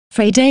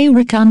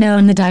Frédéric Arnault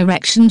and the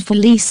direction for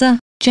Lisa,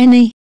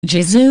 Jennie,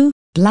 Jisoo,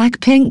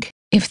 BlackPink,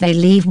 if they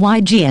leave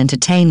YG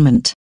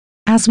Entertainment.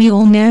 As we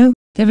all know,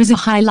 there is a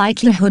high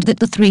likelihood that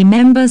the three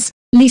members,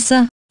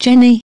 Lisa,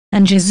 Jennie,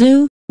 and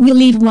Jisoo, will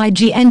leave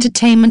YG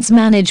Entertainment's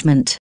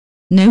management.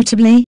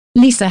 Notably,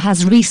 Lisa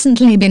has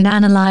recently been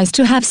analyzed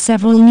to have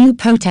several new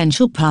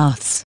potential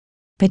paths.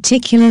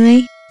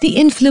 Particularly, the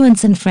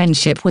influence and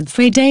friendship with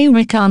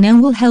Frédéric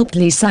Arnault will help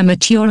Lisa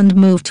mature and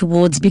move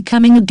towards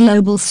becoming a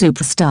global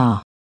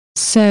superstar.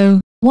 So,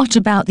 what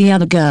about the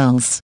other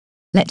girls?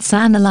 Let's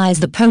analyze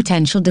the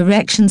potential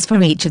directions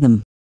for each of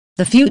them.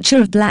 The future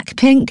of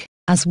BlackPink,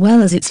 as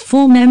well as its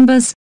four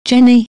members,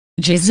 Jennie,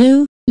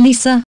 Jisoo,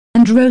 Lisa,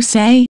 and Rose,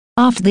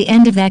 after the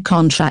end of their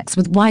contracts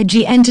with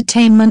YG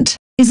Entertainment,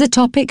 is a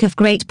topic of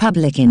great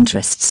public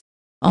interest.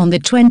 On the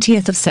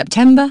 20th of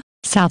September,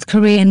 South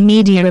Korean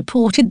media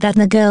reported that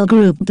the girl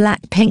group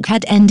BlackPink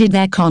had ended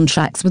their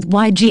contracts with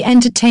YG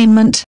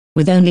Entertainment,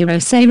 with only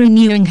Rose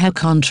renewing her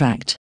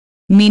contract.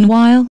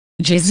 Meanwhile,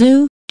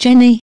 Jisoo,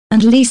 Jennie,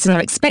 and Lisa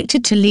are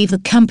expected to leave the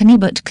company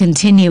but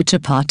continue to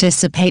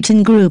participate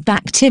in group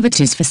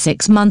activities for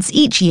 6 months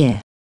each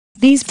year.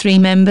 These three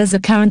members are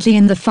currently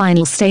in the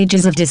final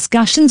stages of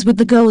discussions with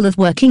the goal of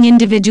working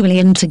individually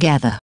and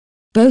together.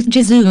 Both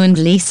Jisoo and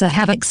Lisa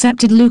have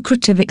accepted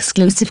lucrative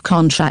exclusive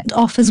contract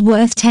offers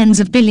worth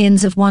tens of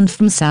billions of won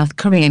from South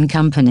Korean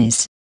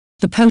companies.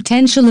 The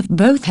potential of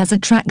both has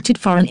attracted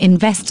foreign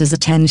investors'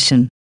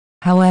 attention.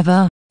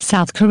 However,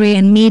 South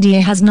Korean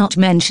media has not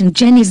mentioned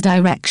Jennie's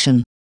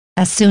direction.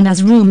 As soon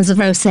as rumors of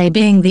Rose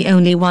being the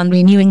only one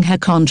renewing her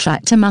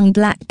contract among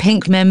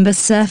BlackPink members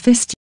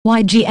surfaced,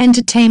 YG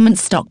Entertainment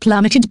stock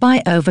plummeted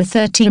by over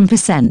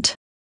 13%.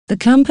 The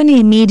company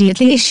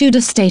immediately issued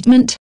a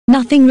statement: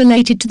 "Nothing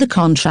related to the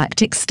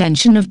contract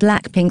extension of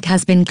BlackPink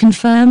has been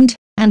confirmed,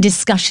 and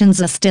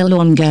discussions are still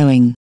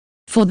ongoing."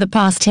 For the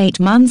past 8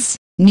 months,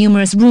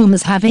 numerous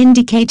rumors have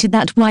indicated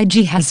that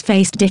YG has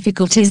faced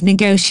difficulties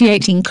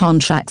negotiating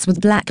contracts with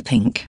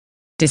BlackPink.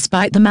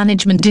 Despite the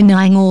management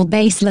denying all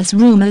baseless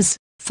rumors,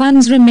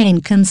 fans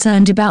remain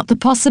concerned about the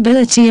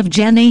possibility of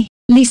Jennie,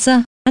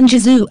 Lisa, and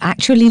Jisoo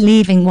actually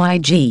leaving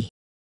YG.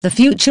 The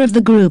future of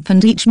the group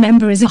and each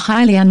member is a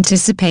highly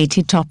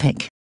anticipated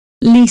topic.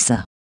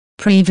 Lisa.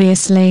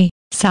 Previously,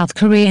 South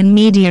Korean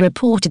media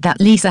reported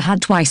that Lisa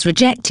had twice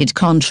rejected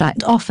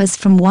contract offers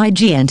from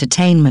YG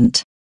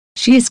Entertainment.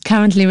 She is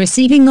currently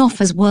receiving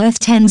offers worth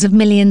tens of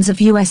millions of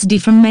USD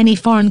from many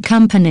foreign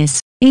companies,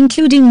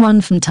 including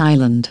one from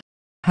Thailand.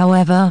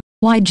 However,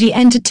 YG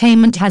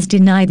Entertainment has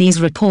denied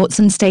these reports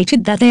and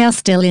stated that they are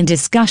still in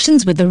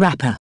discussions with the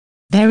rapper.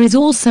 There is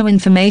also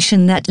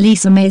information that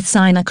Lisa may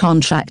sign a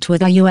contract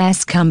with a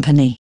US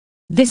company.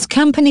 This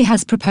company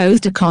has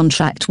proposed a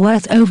contract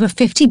worth over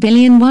 50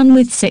 billion won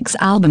with 6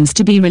 albums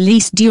to be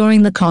released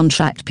during the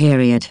contract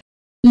period.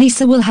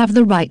 Lisa will have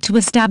the right to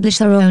establish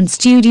her own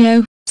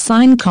studio,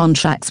 sign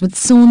contracts with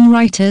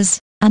songwriters,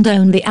 and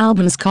own the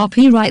album's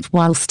copyright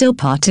while still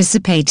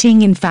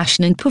participating in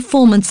fashion and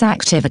performance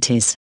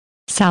activities.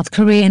 South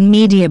Korean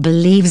media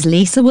believes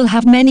Lisa will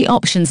have many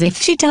options if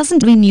she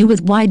doesn't renew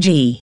with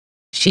YG.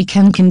 She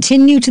can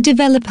continue to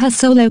develop her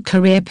solo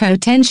career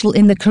potential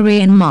in the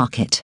Korean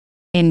market.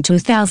 In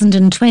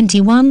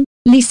 2021,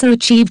 Lisa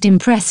achieved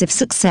impressive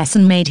success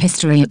and made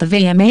history at the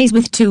VMAs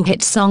with 2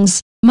 hit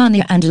songs,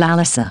 Money and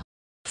Lalisa.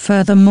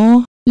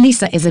 Furthermore,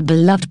 Lisa is a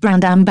beloved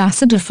brand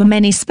ambassador for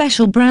many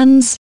special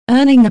brands,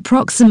 earning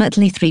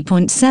approximately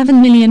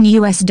 $3.7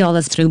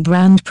 million through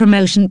brand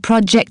promotion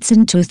projects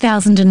in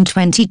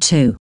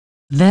 2022.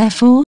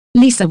 Therefore,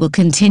 Lisa will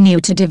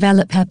continue to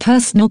develop her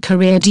personal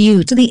career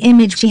due to the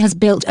image she has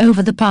built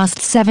over the past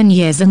 7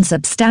 years and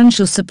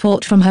substantial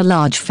support from her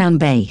large fan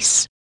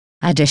base.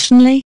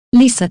 Additionally,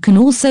 Lisa can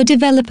also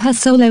develop her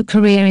solo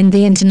career in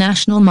the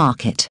international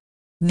market.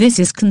 This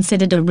is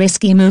considered a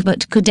risky move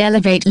but could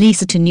elevate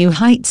Lisa to new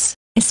heights,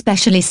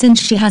 especially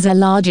since she has a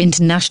large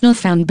international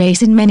fan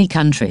base in many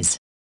countries.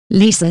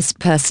 Lisa's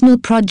personal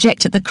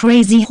project at the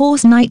Crazy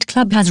Horse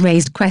nightclub has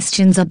raised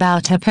questions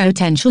about her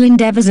potential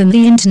endeavors in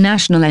the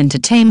international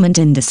entertainment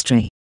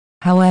industry.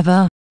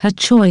 However, her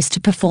choice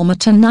to perform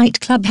at a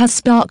nightclub has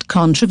sparked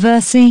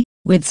controversy,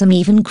 with some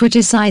even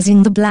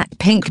criticizing the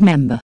BlackPink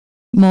member.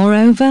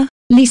 Moreover,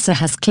 Lisa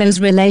has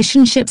close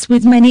relationships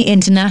with many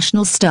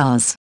international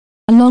stars.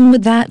 Along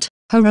with that,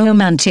 her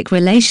romantic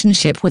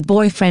relationship with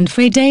boyfriend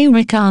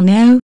Frédéric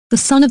Arnault, the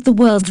son of the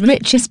world's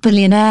richest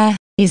billionaire,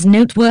 is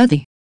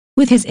noteworthy.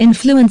 With his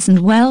influence and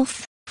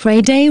wealth,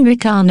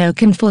 Frédéric Arnault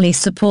can fully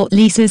support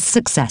Lisa's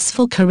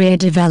successful career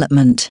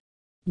development.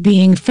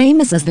 Being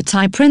famous as the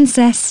Thai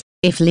princess,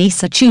 if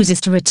Lisa chooses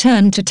to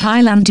return to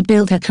Thailand to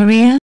build her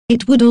career,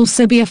 it would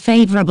also be a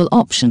favorable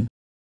option.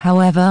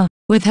 However,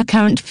 with her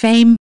current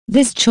fame,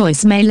 this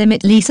choice may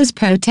limit Lisa's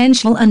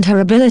potential and her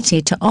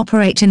ability to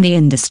operate in the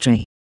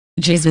industry.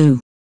 Jisoo.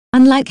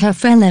 Unlike her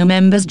fellow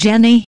members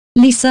Jennie,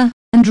 Lisa,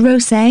 and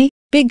Rose,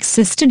 big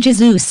sister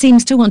Jisoo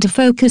seems to want to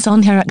focus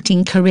on her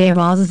acting career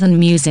rather than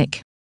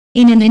music.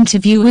 In an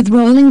interview with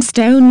Rolling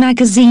Stone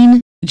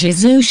magazine,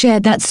 Jisoo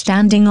shared that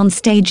standing on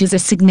stage is a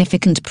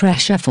significant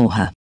pressure for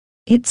her.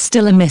 It's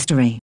still a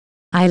mystery.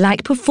 I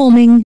like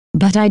performing,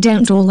 but I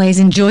don't always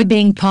enjoy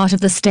being part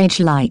of the stage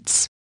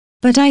lights.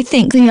 But I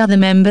think the other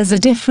members are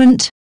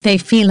different. They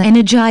feel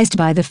energized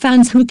by the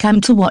fans who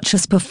come to watch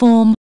us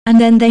perform, and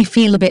then they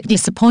feel a bit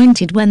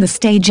disappointed when the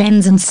stage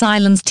ends and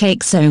silence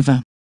takes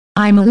over.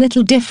 I'm a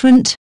little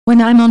different.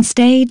 When I'm on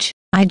stage,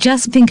 I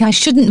just think I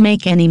shouldn't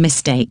make any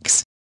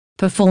mistakes.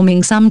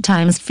 Performing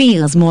sometimes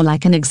feels more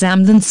like an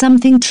exam than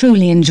something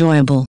truly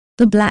enjoyable,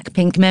 the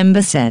BlackPink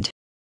member said.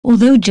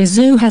 Although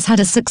Jisoo has had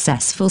a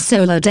successful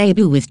solo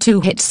debut with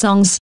 2 hit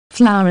songs,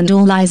 Flower and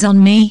All Eyes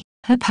on Me,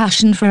 her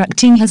passion for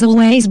acting has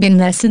always been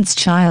there since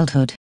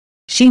childhood.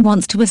 She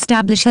wants to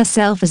establish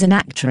herself as an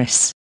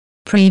actress.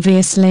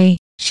 Previously,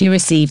 she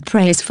received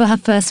praise for her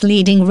first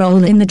leading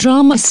role in the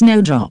drama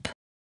Snowdrop.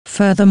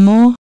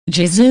 Furthermore,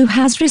 Jisoo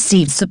has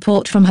received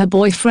support from her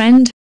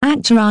boyfriend,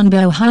 actor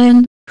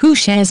Arnault, who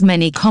shares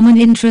many common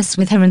interests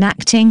with her in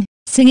acting,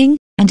 singing,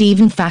 and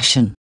even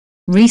fashion.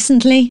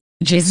 Recently,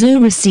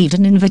 Jisoo received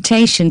an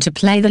invitation to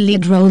play the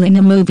lead role in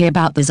a movie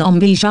about the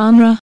zombie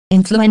genre,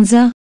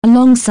 Influenza,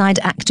 alongside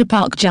actor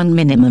Park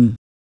Jung-min.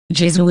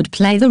 Jisoo would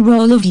play the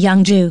role of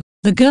Youngju,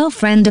 the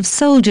girlfriend of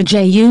soldier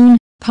Jae-yoon,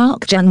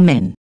 Park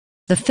Jung-min.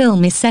 The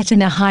film is set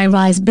in a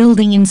high-rise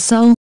building in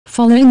Seoul,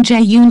 following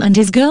Jae-yoon and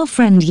his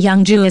girlfriend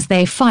Youngju as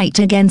they fight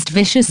against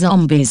vicious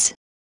zombies.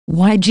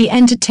 YG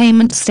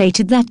Entertainment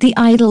stated that the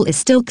idol is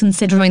still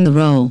considering the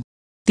role.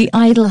 The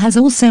idol has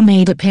also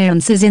made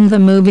appearances in the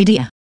movie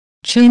Dear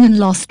Chun and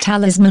Lost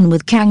Talisman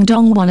with Kang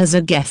Dong-won as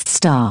a guest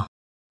star.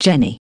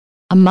 Jennie.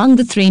 Among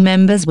the 3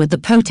 members with the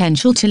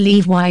potential to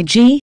leave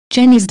YG,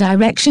 Jennie's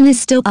direction is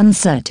still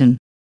uncertain.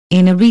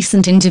 In a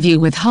recent interview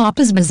with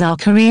Harper's Bazaar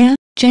Korea,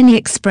 Jennie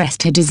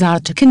expressed her desire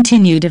to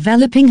continue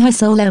developing her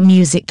solo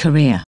music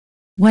career.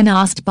 When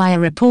asked by a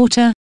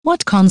reporter,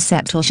 "What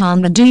concept or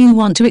genre do you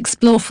want to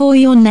explore for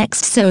your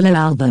next solo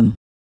album?"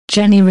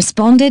 Jennie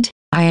responded,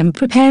 "I am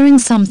preparing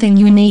something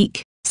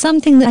unique,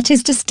 something that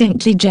is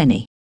distinctly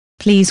Jennie.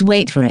 Please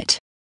wait for it."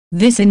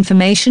 This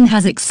information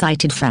has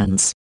excited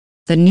fans.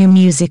 The new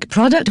music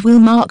product will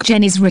mark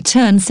Jennie's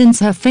return since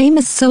her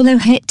famous solo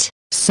hit,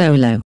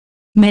 Solo.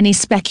 Many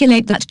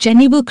speculate that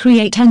Jennie will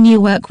create her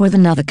new work with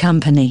another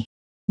company.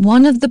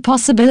 One of the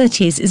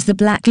possibilities is the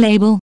Black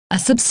Label, a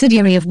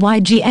subsidiary of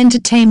YG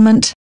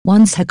Entertainment,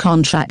 once her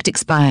contract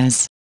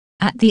expires.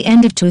 At the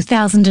end of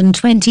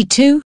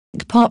 2022,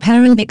 Pop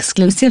Herald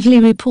exclusively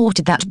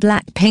reported that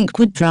BlackPink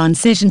would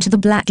transition to the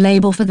Black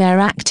Label for their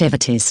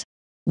activities.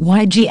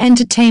 YG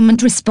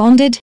Entertainment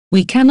responded,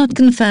 "We cannot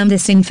confirm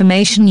this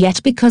information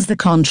yet because the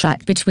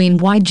contract between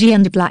YG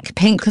and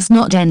BlackPink has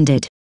not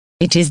ended.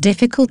 It is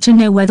difficult to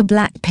know whether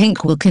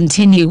BlackPink will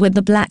continue with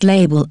the Black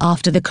Label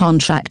after the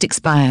contract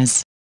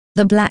expires."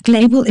 The Black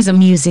Label is a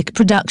music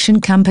production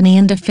company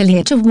and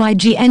affiliate of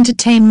YG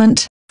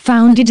Entertainment,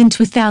 founded in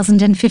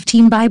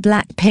 2015 by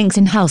BlackPink's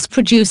in-house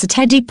producer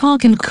Teddy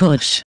Park and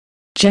Kush.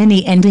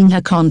 Jennie ending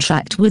her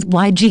contract with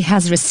YG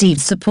has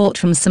received support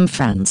from some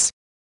fans.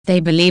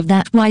 They believe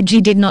that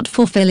YG did not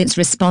fulfill its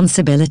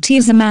responsibility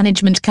as a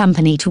management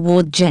company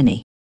toward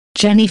Jennie.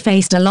 Jennie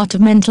faced a lot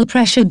of mental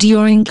pressure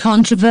during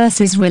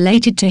controversies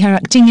related to her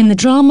acting in the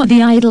drama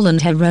The Idol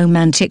and her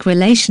romantic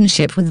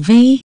relationship with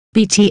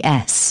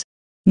BTS.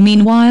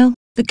 Meanwhile,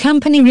 the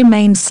company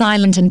remained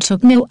silent and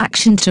took no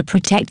action to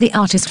protect the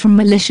artist from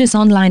malicious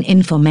online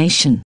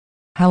information.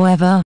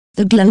 However,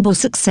 the global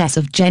success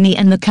of Jennie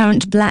and the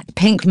current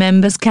BlackPink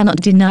members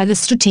cannot deny the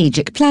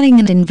strategic planning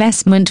and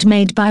investment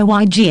made by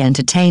YG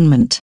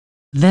Entertainment.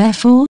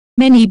 Therefore,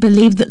 many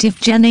believe that if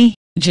Jennie,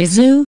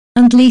 Jisoo,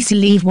 and Lisa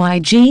leave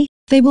YG,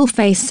 they will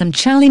face some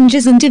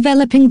challenges in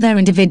developing their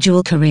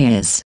individual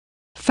careers.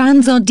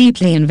 Fans are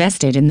deeply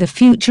invested in the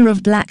future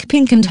of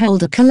BlackPink and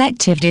hold a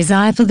collective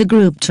desire for the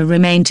group to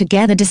remain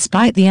together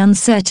despite the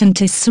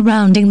uncertainties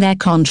surrounding their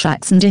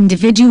contracts and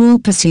individual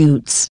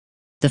pursuits.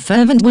 The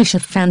fervent wish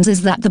of fans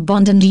is that the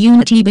bond and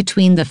unity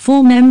between the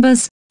 4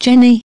 members,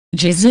 Jennie,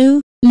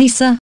 Jisoo,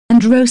 Lisa,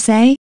 and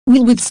Rose,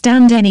 will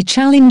withstand any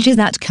challenges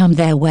that come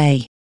their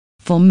way.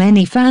 For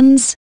many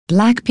fans,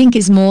 BlackPink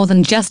is more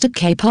than just a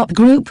K-pop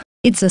group,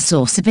 it's a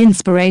source of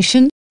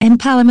inspiration,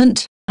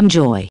 empowerment, and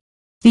joy.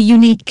 The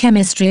unique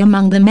chemistry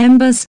among the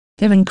members,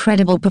 their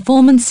incredible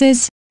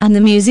performances, and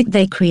the music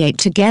they create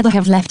together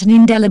have left an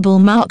indelible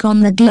mark on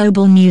the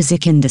global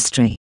music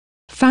industry.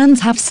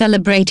 Fans have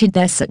celebrated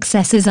their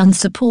successes and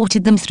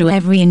supported them through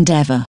every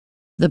endeavor.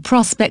 The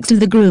prospect of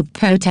the group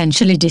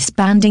potentially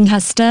disbanding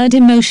has stirred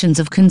emotions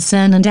of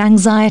concern and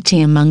anxiety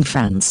among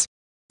fans.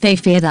 They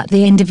fear that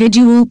the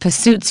individual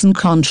pursuits and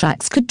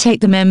contracts could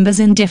take the members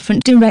in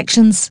different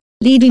directions,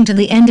 leading to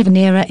the end of an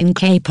era in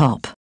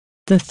K-pop.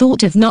 The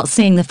thought of not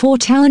seeing the 4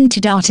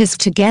 talented artists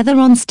together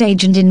on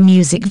stage and in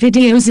music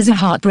videos is a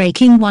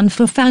heartbreaking one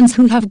for fans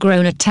who have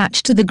grown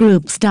attached to the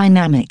group's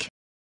dynamic.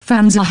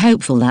 Fans are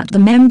hopeful that the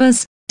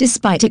members,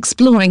 despite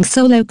exploring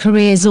solo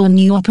careers or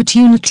new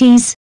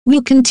opportunities,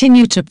 will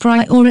continue to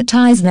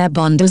prioritize their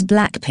bond as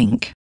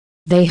BlackPink.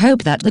 They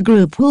hope that the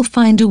group will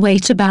find a way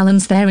to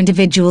balance their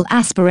individual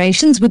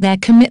aspirations with their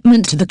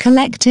commitment to the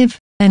collective,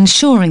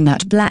 ensuring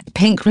that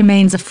BlackPink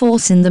remains a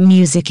force in the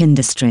music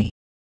industry.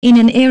 In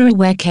an era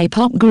where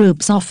K-pop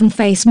groups often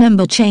face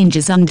member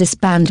changes and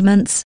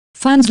disbandments,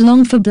 fans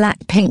long for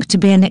BlackPink to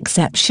be an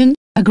exception,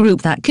 a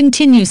group that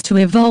continues to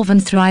evolve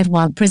and thrive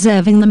while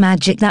preserving the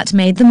magic that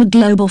made them a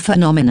global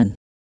phenomenon.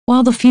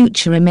 While the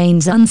future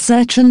remains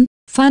uncertain,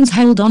 fans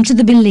hold on to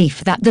the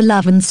belief that the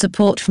love and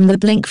support from the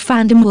Blink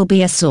fandom will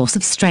be a source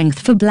of strength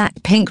for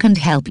BlackPink and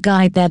help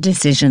guide their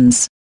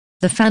decisions.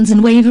 The fans'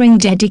 unwavering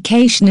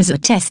dedication is a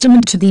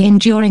testament to the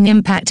enduring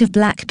impact of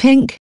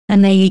BlackPink,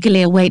 and they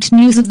eagerly await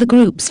news of the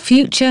group's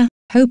future,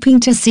 hoping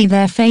to see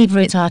their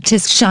favorite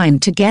artists shine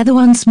together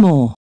once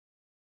more.